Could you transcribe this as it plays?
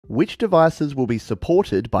which devices will be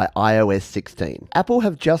supported by iOS 16. Apple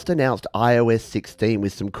have just announced iOS 16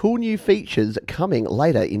 with some cool new features coming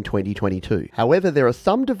later in 2022. However, there are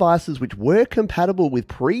some devices which were compatible with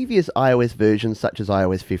previous iOS versions such as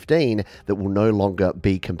iOS 15 that will no longer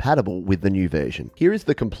be compatible with the new version. Here is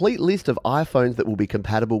the complete list of iPhones that will be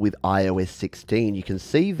compatible with iOS 16. You can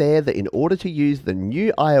see there that in order to use the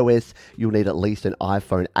new iOS, you'll need at least an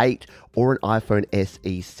iPhone 8 or an iPhone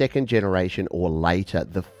SE second generation or later.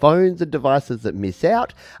 The phones and devices that miss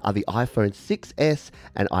out are the iPhone 6S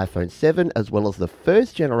and iPhone 7, as well as the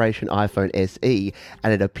first generation iPhone SE,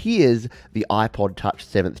 and it appears the iPod Touch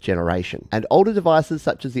 7th generation. And older devices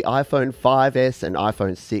such as the iPhone 5S and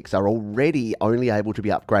iPhone 6 are already only able to be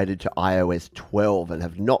upgraded to iOS 12 and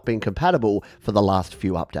have not been compatible for the last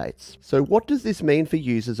few updates. So what does this mean for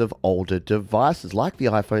users of older devices like the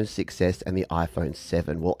iPhone 6S and the iPhone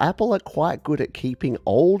 7? Well, Apple are quite good at keeping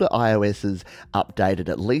older iOSs updated,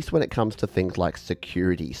 at least when it comes to things like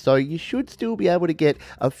security. So you should still be able to get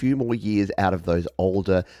a few more years out of those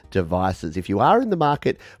older devices. If you are in the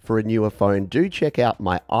market for a newer phone, do check out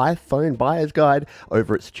my iPhone buyer's guide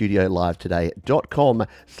over at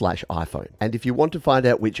studiolivetoday.com/iPhone. And if you want to find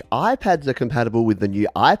out which iPads are compatible with the new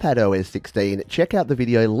iPad OS 16, check out the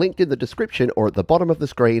video linked in the description or at the bottom of the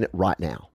screen right now.